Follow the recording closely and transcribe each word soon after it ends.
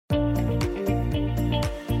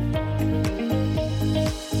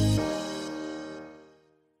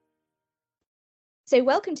So,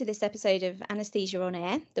 welcome to this episode of Anaesthesia on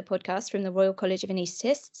Air, the podcast from the Royal College of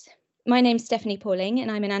Anaesthetists. My name's Stephanie Pauling, and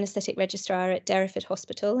I'm an anaesthetic registrar at Derriford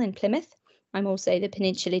Hospital in Plymouth. I'm also the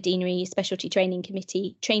Peninsula Deanery Specialty Training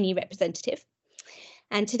Committee trainee representative.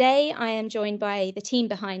 And today I am joined by the team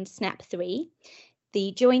behind SNAP3,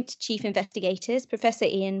 the Joint Chief Investigators, Professor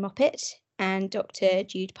Ian Moppet and Dr.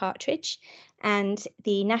 Jude Partridge, and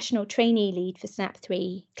the National Trainee Lead for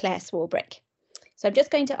SNAP3, Claire Swarbrick. So I'm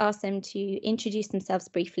just going to ask them to introduce themselves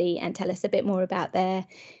briefly and tell us a bit more about their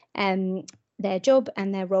job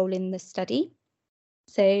and their role in the study.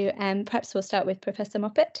 So perhaps we'll start with Professor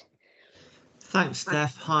Moppet. Thanks,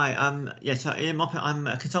 Steph. Hi, so Ian Moppet. I'm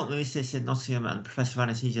a consultant anaesthetist in Nottingham and Professor of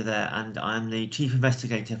Anaesthesia there, and I'm the Chief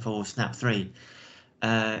Investigator for SNAP3.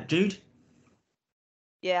 Jude?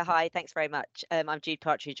 Yeah, hi, thanks very much. I'm Jude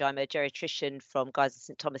Partridge. I'm a geriatrician from Guy's and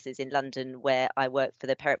St Thomas's in London, where I work for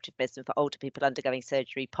the Perioperative Medicine for Older People Undergoing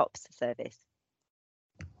Surgery POPS service.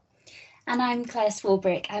 And I'm Claire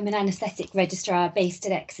Swarbrick. I'm an anaesthetic registrar based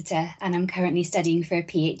at Exeter, and I'm currently studying for a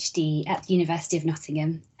PhD at the University of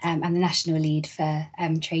Nottingham. I'm the national lead for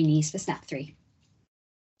trainees for SNAP3.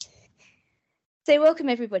 So welcome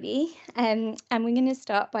everybody, and we're going to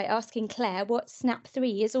start by asking Claire what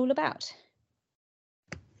SNAP3 is all about.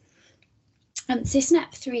 So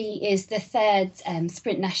SNAP3 is the third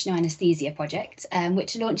Sprint National Anaesthesia project,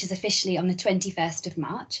 which launches officially on the 21st of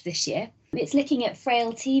March this year. It's looking at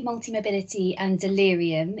frailty, multimorbidity and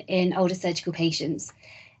delirium in older surgical patients.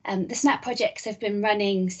 The SNAP projects have been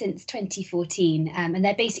running since 2014, and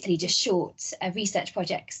they're basically just short research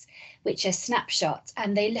projects which are snapshots,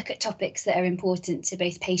 and they look at topics that are important to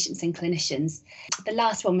both patients and clinicians. The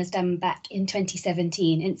last one was done back in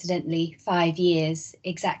 2017, incidentally 5 years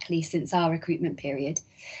exactly since our recruitment period.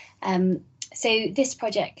 So this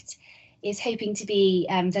project is hoping to be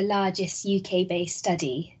the largest UK-based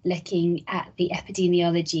study looking at the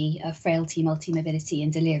epidemiology of frailty, multimorbidity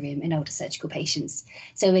and delirium in older surgical patients.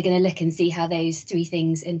 So we're going to look and see how those three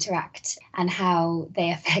things interact and how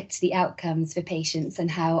they affect the outcomes for patients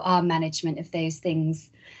and how our management of those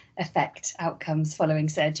things affect outcomes following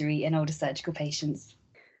surgery in older surgical patients.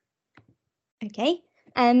 Okay,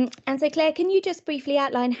 and so Claire, can you just briefly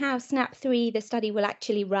outline how SNAP3, the study, will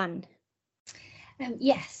actually run?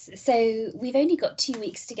 Yes, so we've only got 2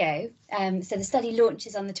 weeks to go. So the study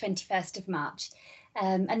launches on the 21st of March.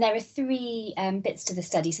 And there are three bits to the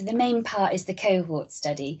study. So the main part is the cohort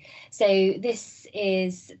study. So this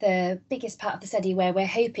is the biggest part of the study where we're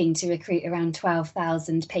hoping to recruit around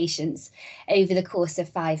 12,000 patients over the course of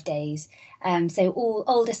 5 days. So all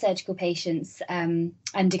older surgical patients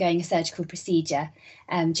undergoing a surgical procedure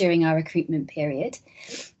during our recruitment period.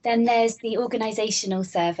 Then there's the organisational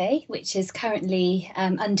survey, which is currently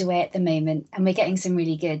underway at the moment, and we're getting some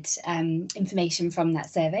really good information from that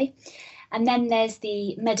survey. And then there's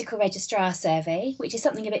the medical registrar survey, which is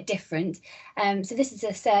something a bit different. So this is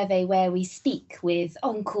a survey where we speak with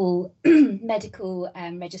on-call medical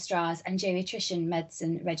registrars and geriatrician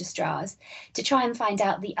medicine registrars to try and find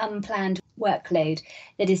out the unplanned workload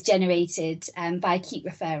that is generated by acute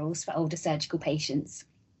referrals for older surgical patients.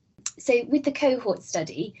 So with the cohort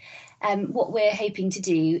study, what we're hoping to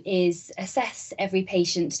do is assess every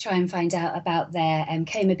patient to try and find out about their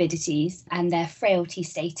comorbidities and their frailty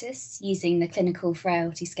status using the clinical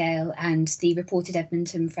frailty scale and the reported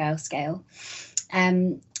Edmonton Frail scale.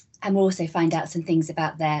 And we'll also find out some things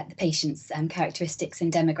about the patient's characteristics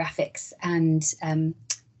and demographics and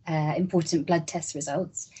important blood test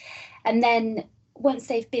results. And then once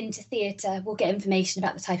they've been to theatre, we'll get information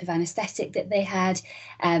about the type of anaesthetic that they had,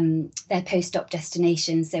 their post-op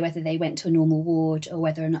destination, so whether they went to a normal ward or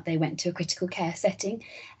whether or not they went to a critical care setting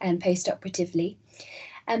post-operatively.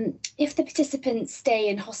 If the participants stay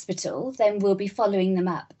in hospital, then we'll be following them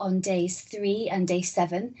up on days 3 and day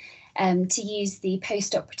 7 to use the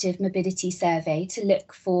post-operative morbidity survey to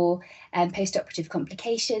look for post-operative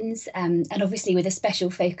complications, and obviously with a special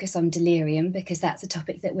focus on delirium, because that's a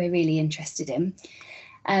topic that we're really interested in.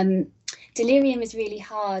 Delirium is really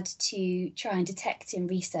hard to try and detect in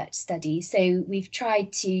research studies, so we've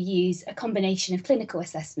tried to use a combination of clinical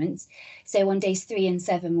assessments. So on days 3 and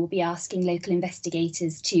 7, we'll be asking local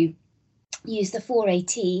investigators to use the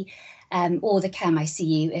 4AT or the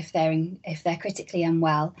CAM-ICU if they're critically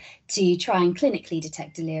unwell to try and clinically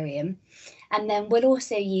detect delirium. And then we'll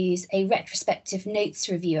also use a retrospective notes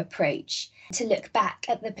review approach to look back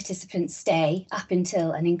at the participants' stay up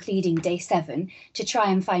until and including day 7 to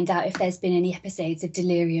try and find out if there's been any episodes of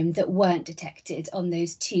delirium that weren't detected on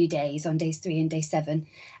those 2 days, on days 3 and day 7.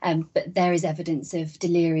 But there is evidence of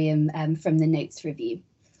delirium from the notes review.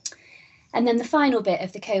 And then the final bit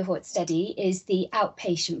of the cohort study is the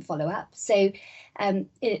outpatient follow-up. So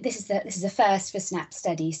This is a first for SNAP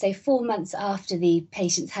study. So 4 months after the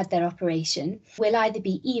patients had their operation, we'll either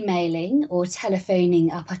be emailing or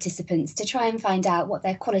telephoning our participants to try and find out what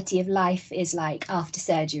their quality of life is like after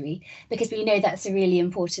surgery, because we know that's a really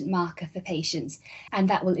important marker for patients, and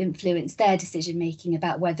that will influence their decision making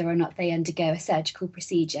about whether or not they undergo a surgical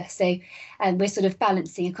procedure. So we're sort of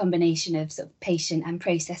balancing a combination of sort of patient and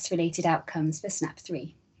process related outcomes for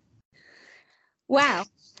SNAP3. Wow.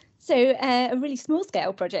 So a really small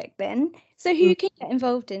scale project then. So who can get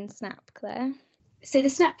involved in SNAP, Claire? So the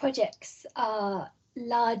SNAP projects are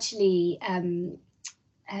largely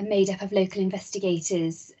made up of local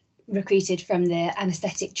investigators recruited from the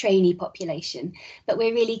anaesthetic trainee population, but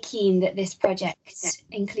we're really keen that this project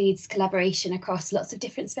includes collaboration across lots of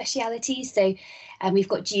different specialities. So we've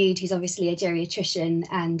got Jude, who's obviously a geriatrician,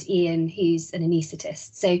 and Ian, who's an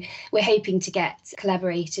anaesthetist. So we're hoping to get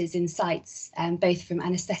collaborators in sites, both from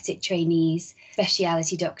anaesthetic trainees,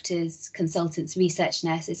 speciality doctors, consultants, research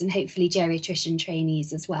nurses, and hopefully geriatrician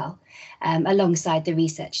trainees as well, alongside the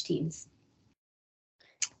research teams.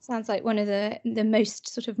 Sounds like one of the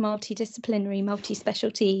most sort of multidisciplinary,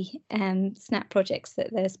 multi-specialty SNAP projects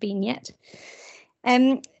that there's been yet.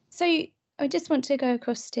 So I just want to go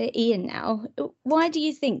across to Ian now. Why do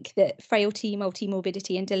you think that frailty,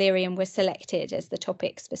 multimorbidity and delirium were selected as the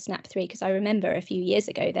topics for SNAP3? Because I remember a few years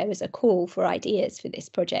ago there was a call for ideas for this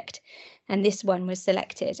project, and this one was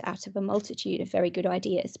selected out of a multitude of very good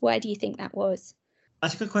ideas. Why do you think that was?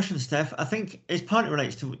 That's a good question, Steph. I think it partly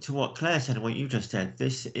relates to what Claire said and what you just said.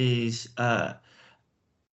 This is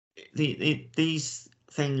these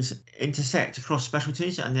things intersect across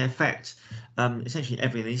specialties, and they affect essentially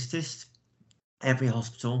every anaesthetist, every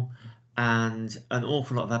hospital, and an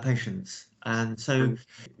awful lot of our patients. And so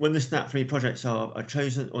when the SNAP3 projects are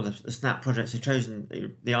chosen, or the SNAP projects are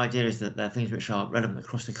chosen, the idea is that they're things which are relevant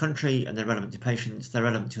across the country, and they're relevant to patients, they're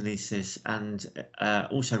relevant to anaesthetists, and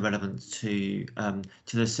also relevant to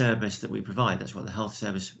the service that we provide. That's what the Health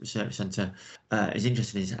Service Research Centre is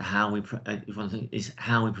interested in, is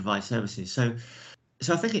how we provide services. So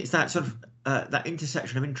I think it's that sort of that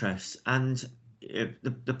intersection of interests, and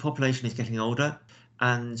the population is getting older.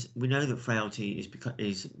 And we know that frailty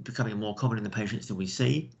is becoming more common in the patients that we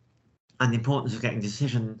see, and the importance of getting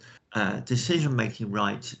decision making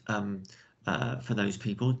right for those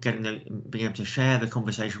people, being able to share the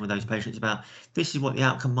conversation with those patients about this is what the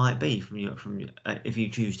outcome might be from if you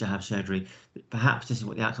choose to have surgery. Perhaps this is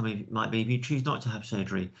what the outcome might be if you choose not to have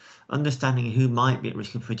surgery. Understanding who might be at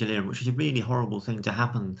risk for delirium, which is a really horrible thing to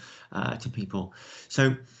happen to people.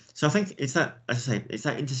 So I think it's that, as I say, it's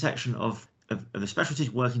that intersection of the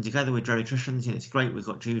specialties working together with geriatricians. It's great we've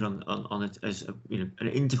got Jude on it as an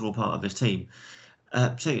integral part of this team.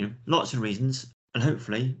 So lots of reasons, and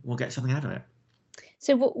hopefully we'll get something out of it.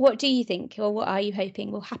 So what do you think, or what are you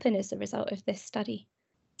hoping will happen as a result of this study?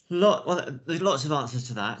 Well, there's lots of answers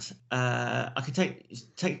to that. I could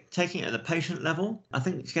taking it at the patient level. I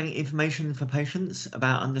think it's getting information for patients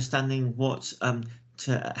about understanding what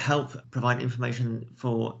to help provide information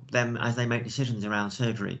for them as they make decisions around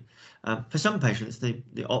surgery. For some patients,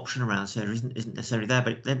 the option around surgery isn't necessarily there,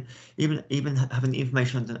 but then even having the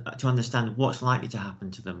information to understand what's likely to happen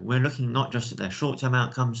to them. We're looking not just at their short-term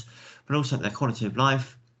outcomes, but also at their quality of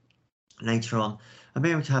life later on, and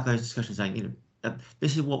being able to have those discussions saying,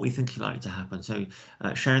 this is what we think is likely to happen. So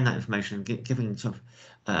sharing that information, giving sort of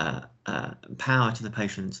power to the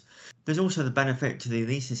patients. There's also the benefit to the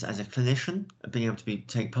anaesthetist as a clinician, being able to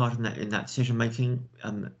take part in that decision making.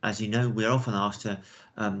 As you know, we're often asked to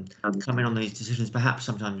come in on these decisions, perhaps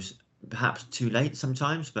too late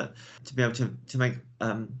sometimes, but to be able to make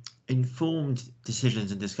informed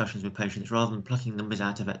decisions and discussions with patients rather than plucking numbers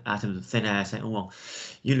out of the thin air, saying, "Oh well,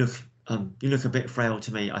 you look a bit frail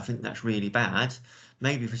to me. I think that's really bad."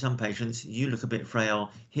 Maybe for some patients, you look a bit frail.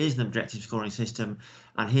 Here's an objective scoring system,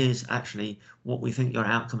 and here's actually what we think your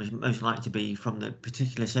outcome is most likely to be from the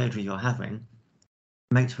particular surgery you're having.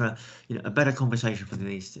 Makes for a better conversation for the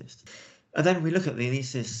anaesthetist. And then we look at the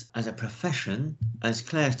anaesthetist as a profession, as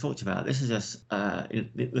Claire's talked about. This is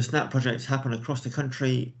the SNAP projects happen across the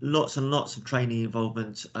country, lots and lots of training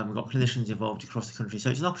involvement. We've got clinicians involved across the country, so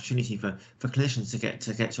it's an opportunity for clinicians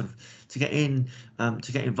to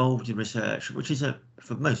get involved in research, which is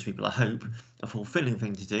for most people, I hope, a fulfilling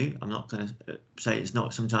thing to do. I'm not going to say it's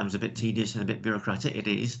not sometimes a bit tedious and a bit bureaucratic. It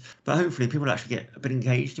is, but hopefully people actually get a bit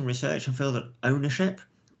engaged in research and feel that ownership.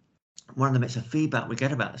 One of the bits of feedback we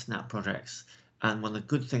get about the SNAP projects And one of the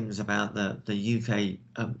good things about the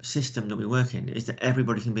UK system that we work in is that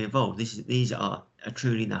everybody can be involved. These are a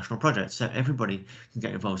truly national project, so everybody can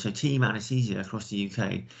get involved. So team anaesthesia across the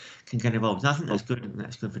UK can get involved. And I think that's good. And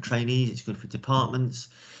that's good for trainees. It's good for departments.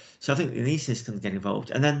 So I think these systems get involved.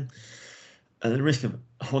 And then, at the risk of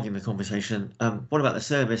hogging the conversation, what about the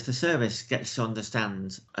service? The service gets to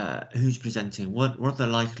understand who's presenting, what are the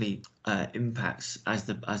likely impacts as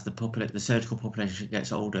the surgical population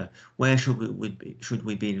gets older. Where should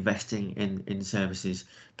we be investing in services?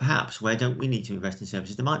 Perhaps where don't we need to invest in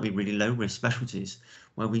services? There might be really low risk specialties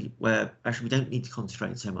where actually we don't need to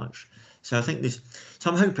concentrate so much. So I think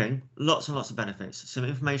so I'm hoping lots and lots of benefits, some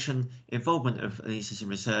information, involvement of anaesthesia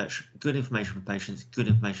research, good information for patients, good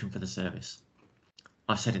information for the service.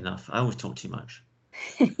 I've said enough. I always talk too much.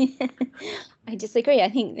 I disagree. I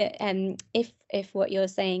think that if what you're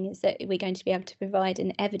saying is that we're going to be able to provide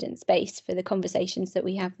an evidence base for the conversations that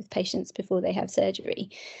we have with patients before they have surgery,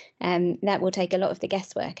 that will take a lot of the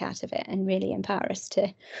guesswork out of it and really empower us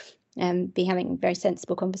to be having very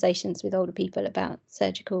sensible conversations with older people about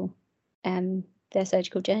their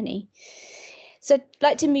surgical journey. So I'd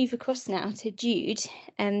like to move across now to Jude.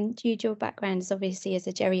 Jude, your background is obviously as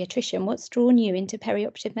a geriatrician. What's drawn you into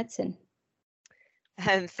perioperative medicine?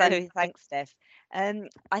 So thanks, Steph.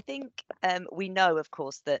 I think we know, of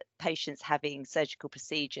course, that patients having surgical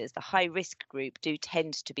procedures, the high risk group, do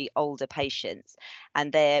tend to be older patients,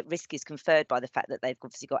 and their risk is conferred by the fact that they've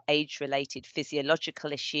obviously got age-related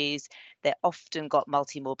physiological issues. They're often got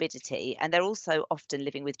multimorbidity, and they're also often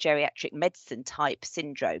living with geriatric medicine type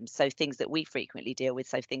syndromes, so things that we frequently deal with,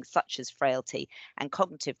 so things such as frailty and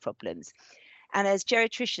cognitive problems. And as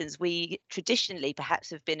geriatricians, we traditionally perhaps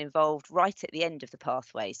have been involved right at the end of the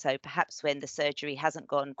pathway. So perhaps when the surgery hasn't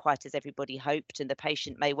gone quite as everybody hoped, and the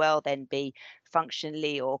patient may well then be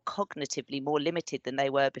functionally or cognitively more limited than they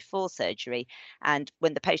were before surgery. And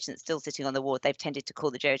when the patient's still sitting on the ward, they've tended to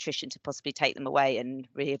call the geriatrician to possibly take them away and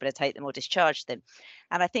rehabilitate them or discharge them.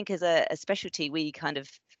 And I think as a specialty, we kind of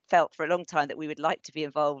felt for a long time that we would like to be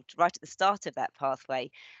involved right at the start of that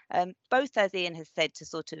pathway, both, as Ian has said, to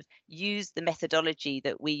sort of use the methodology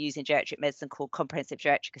that we use in geriatric medicine called comprehensive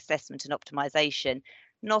geriatric assessment and optimization,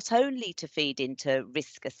 not only to feed into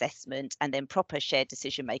risk assessment and then proper shared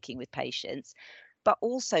decision making with patients, but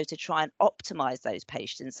also to try and optimize those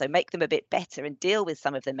patients, so make them a bit better and deal with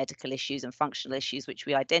some of the medical issues and functional issues which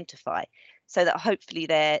we identify, so that hopefully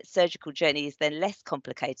their surgical journey is then less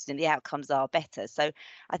complicated and the outcomes are better. So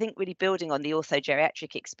I think really building on the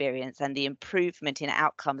orthogeriatric experience and the improvement in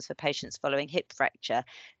outcomes for patients following hip fracture,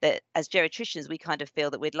 that as geriatricians we kind of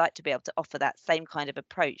feel that we'd like to be able to offer that same kind of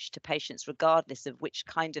approach to patients regardless of which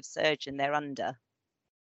kind of surgeon they're under.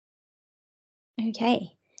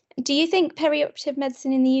 Okay. Do you think perioperative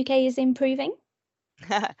medicine in the UK is improving?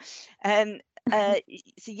 So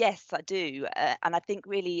yes, I do, and I think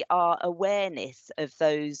really our awareness of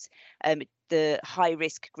those, the high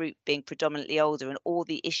risk group being predominantly older and all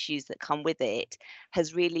the issues that come with it,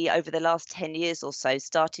 has really over the last 10 years or so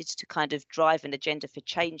started to kind of drive an agenda for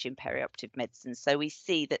change in perioperative medicine. So we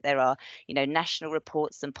see that there are, national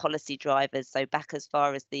reports and policy drivers. So back as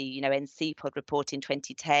far as the, NCPOD report in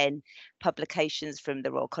 2010, publications from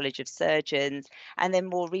the Royal College of Surgeons, and then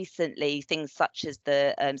more recently things such as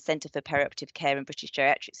the Centre for Perioperative Care and British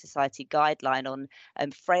Geriatric Society guideline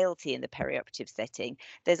on frailty in the perioperative setting.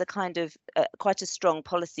 There's a kind of quite a strong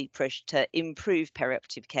policy push to improve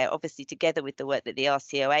perioperative care, obviously together with the work that the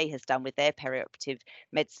RCOA has done with their perioperative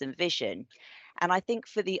medicine vision. And I think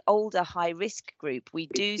for the older high risk group, we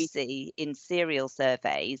do see in serial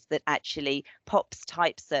surveys that actually POPs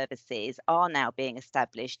type services are now being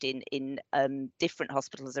established in different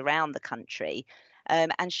hospitals around the country.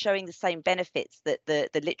 And showing the same benefits that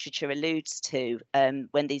the literature alludes to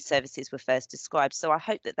when these services were first described. So I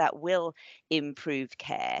hope that that will improve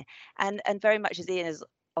care. And very much as Ian has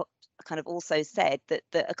kind of also said, that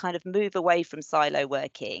a kind of move away from silo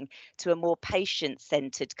working to a more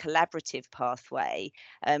patient-centered collaborative pathway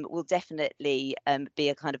will definitely be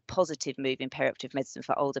a kind of positive move in perioperative medicine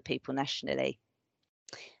for older people nationally.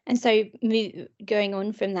 And so going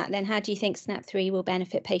on from that, then how do you think SNAP3 will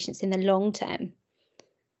benefit patients in the long term?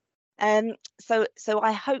 So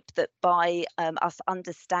I hope that by us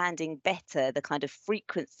understanding better the kind of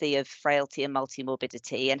frequency of frailty and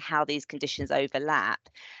multimorbidity and how these conditions overlap,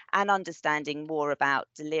 and understanding more about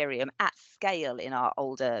delirium at scale in our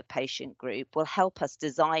older patient group will help us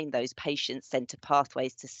design those patient-centered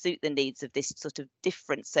pathways to suit the needs of this sort of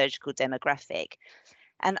different surgical demographic.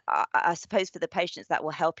 And I suppose for the patients that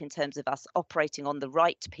will help in terms of us operating on the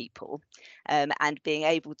right people, and being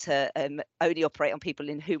able to only operate on people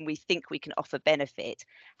in whom we think we can offer benefit,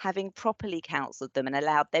 having properly counselled them and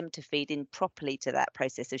allowed them to feed in properly to that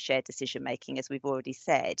process of shared decision making, as we've already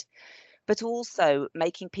said, but also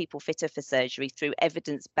making people fitter for surgery through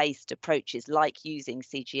evidence-based approaches like using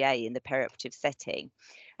CGA in the perioperative setting.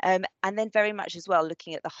 And then very much as well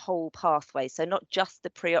looking at the whole pathway, so not just the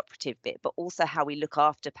preoperative bit, but also how we look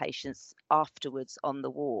after patients afterwards on the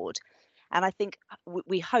ward. And I think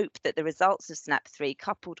we hope that the results of SNAP3,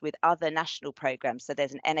 coupled with other national programmes, so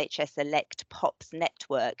there's an NHS Elect POPs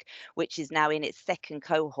network, which is now in its second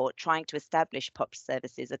cohort, trying to establish POPs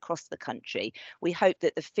services across the country. We hope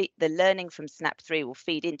that the learning from SNAP3 will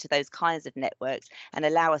feed into those kinds of networks and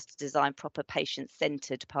allow us to design proper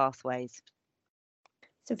patient-centred pathways.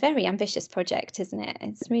 It's a very ambitious project, isn't it?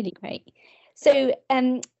 It's really great. So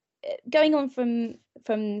going on from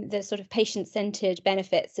the sort of patient-centred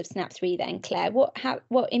benefits of SNAP3 then, Claire,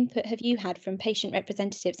 what input have you had from patient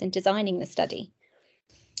representatives in designing the study?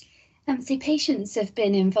 So patients have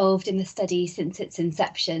been involved in the study since its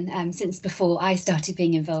inception, since before I started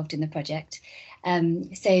being involved in the project.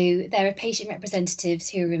 So there are patient representatives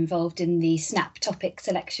who are involved in the SNAP topic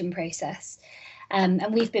selection process. And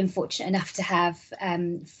we've been fortunate enough to have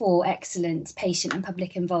 4 excellent patient and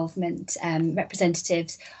public involvement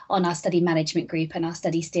representatives on our study management group and our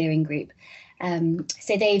study steering group.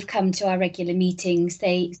 So they've come to our regular meetings,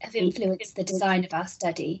 they have influenced the design of our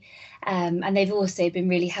study, and they've also been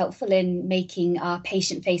really helpful in making our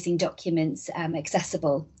patient-facing documents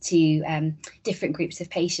accessible to different groups of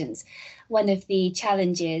patients. One of the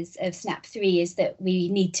challenges of SNAP3 is that we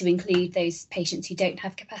need to include those patients who don't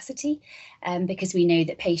have capacity, because we know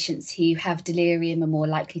that patients who have delirium are more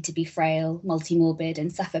likely to be frail, multimorbid,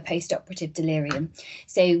 and suffer post-operative delirium.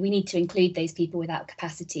 So we need to include those people without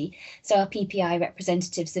capacity. So our PPI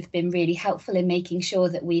representatives have been really helpful in making sure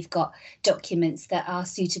that we've got documents that are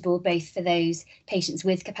suitable both for those patients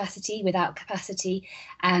with capacity, without capacity,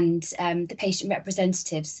 and the patient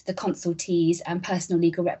representatives, the consultees and personal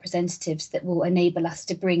legal representatives that will enable us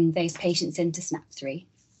to bring those patients into SNAP3.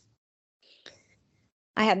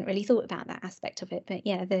 I hadn't really thought about that aspect of it, but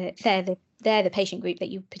yeah, they're the patient group that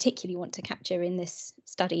you particularly want to capture in this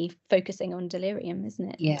study, focusing on delirium, isn't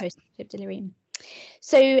it? Yeah. Post-operative delirium.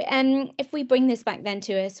 So if we bring this back then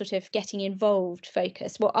to a sort of getting involved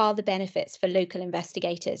focus, what are the benefits for local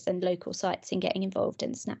investigators and local sites in getting involved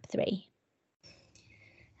in SNAP3?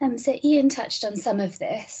 So Ian touched on some of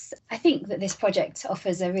this. I think that this project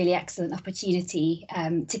offers a really excellent opportunity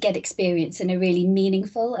to get experience in a really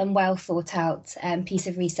meaningful and well thought out piece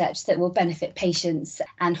of research that will benefit patients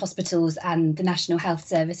and hospitals and the National Health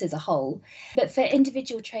Service as a whole. But for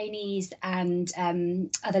individual trainees and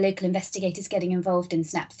other local investigators getting involved in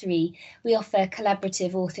SNAP3, we offer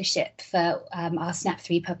collaborative authorship for our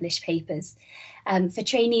SNAP3 published papers. For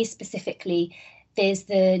trainees specifically, there's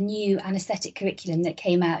the new anaesthetic curriculum that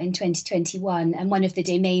came out in 2021, and one of the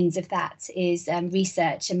domains of that is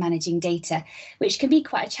research and managing data, which can be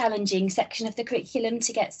quite a challenging section of the curriculum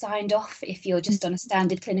to get signed off if you're just on a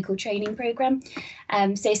standard clinical training programme.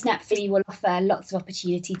 So SNAP3 will offer lots of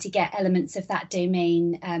opportunity to get elements of that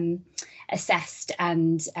domain assessed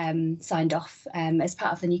and signed off as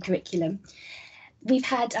part of the new curriculum. We've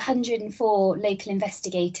had 104 local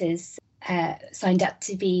investigators signed up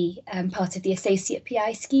to be part of the Associate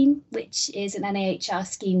PI scheme, which is an NIHR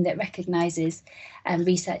scheme that recognises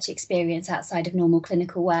research experience outside of normal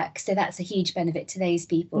clinical work. So that's a huge benefit to those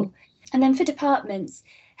people. And then for departments,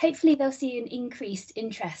 hopefully they'll see an increased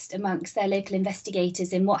interest amongst their local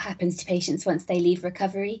investigators in what happens to patients once they leave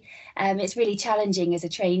recovery. It's really challenging as a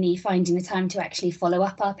trainee finding the time to actually follow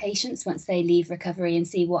up our patients once they leave recovery and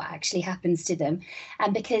see what actually happens to them.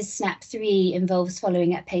 And because SNAP3 involves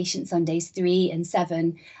following up patients on days 3 and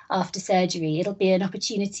 7 after surgery, it'll be an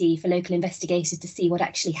opportunity for local investigators to see what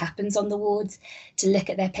actually happens on the wards, to look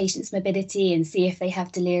at their patients' mobility and see if they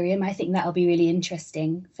have delirium. I think that'll be really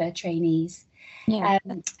interesting for trainees. Yeah.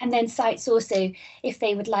 And then sites also, if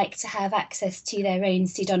they would like to have access to their own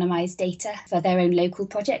pseudonymised data for their own local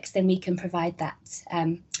projects, then we can provide that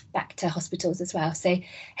back to hospitals as well. So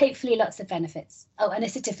hopefully lots of benefits. Oh, and a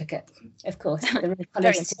certificate, of course, the Royal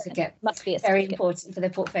College certificate. Must be a very certificate. important for the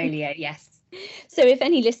portfolio, yes. So if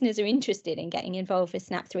any listeners are interested in getting involved with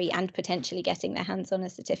SNAP3 and potentially getting their hands on a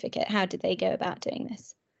certificate, how do they go about doing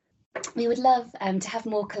this? We would love to have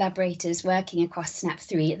more collaborators working across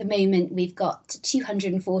SNAP3. At the moment, we've got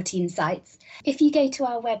 214 sites. If you go to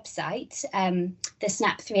our website, the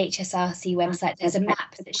SNAP3 HSRC website, there's a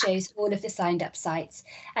map that shows all of the signed up sites,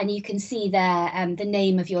 and you can see there the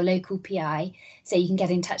name of your local PI, so you can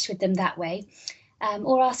get in touch with them that way.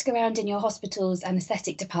 Or ask around in your hospital's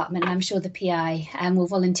anaesthetic department, and I'm sure the PI will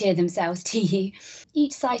volunteer themselves to you.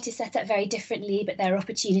 Each site is set up very differently, but there are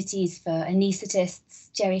opportunities for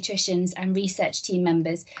anaesthetists, geriatricians and research team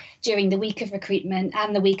members during the week of recruitment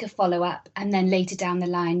and the week of follow-up, and then later down the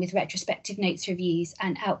line with retrospective notes reviews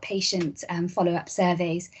and outpatient follow-up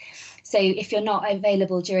surveys. So if you're not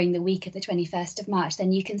available during the week of the 21st of March,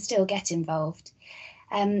 then you can still get involved.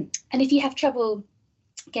 And if you have trouble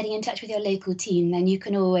getting in touch with your local team, then you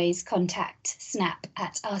can always contact SNAP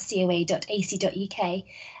at rcoa.ac.uk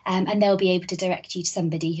and they'll be able to direct you to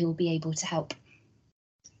somebody who will be able to help.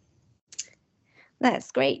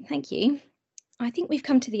 That's great, thank you. I think we've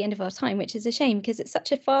come to the end of our time, which is a shame because it's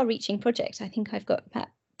such a far-reaching project. I think I've got about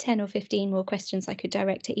 10 or 15 more questions I could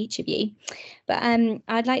direct to each of you. But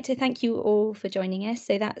I'd like to thank you all for joining us.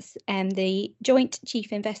 So that's the Joint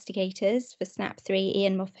Chief Investigators for SNAP3,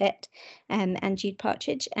 Ian Moffett and Jude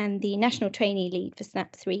Partridge, and the National Trainee Lead for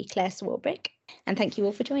SNAP3, Claire Swarbrick. And thank you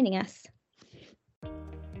all for joining us.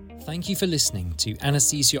 Thank you for listening to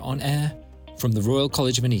Anaesthesia on Air from the Royal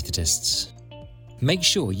College of Anaesthetists. Make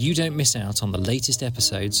sure you don't miss out on the latest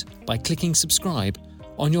episodes by clicking subscribe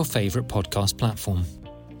on your favourite podcast platform.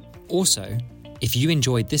 Also, if you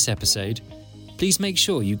enjoyed this episode, please make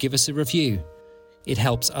sure you give us a review. It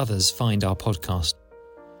helps others find our podcast.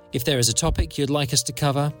 If there is a topic you'd like us to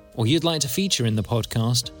cover or you'd like to feature in the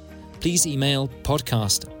podcast, please email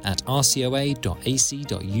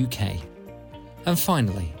podcast@rcoa.ac.uk. And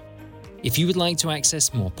finally, if you would like to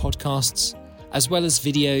access more podcasts, as well as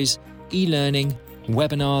videos, e-learning,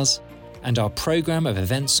 webinars, and our programme of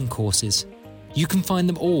events and courses, you can find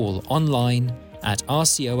them all online at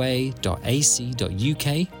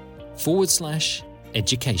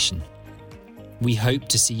rcoa.ac.uk/education. We hope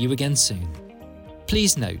to see you again soon.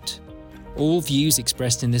 Please note, all views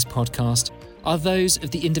expressed in this podcast are those of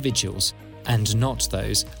the individuals and not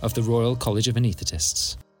those of the Royal College of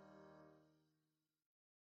Anaesthetists.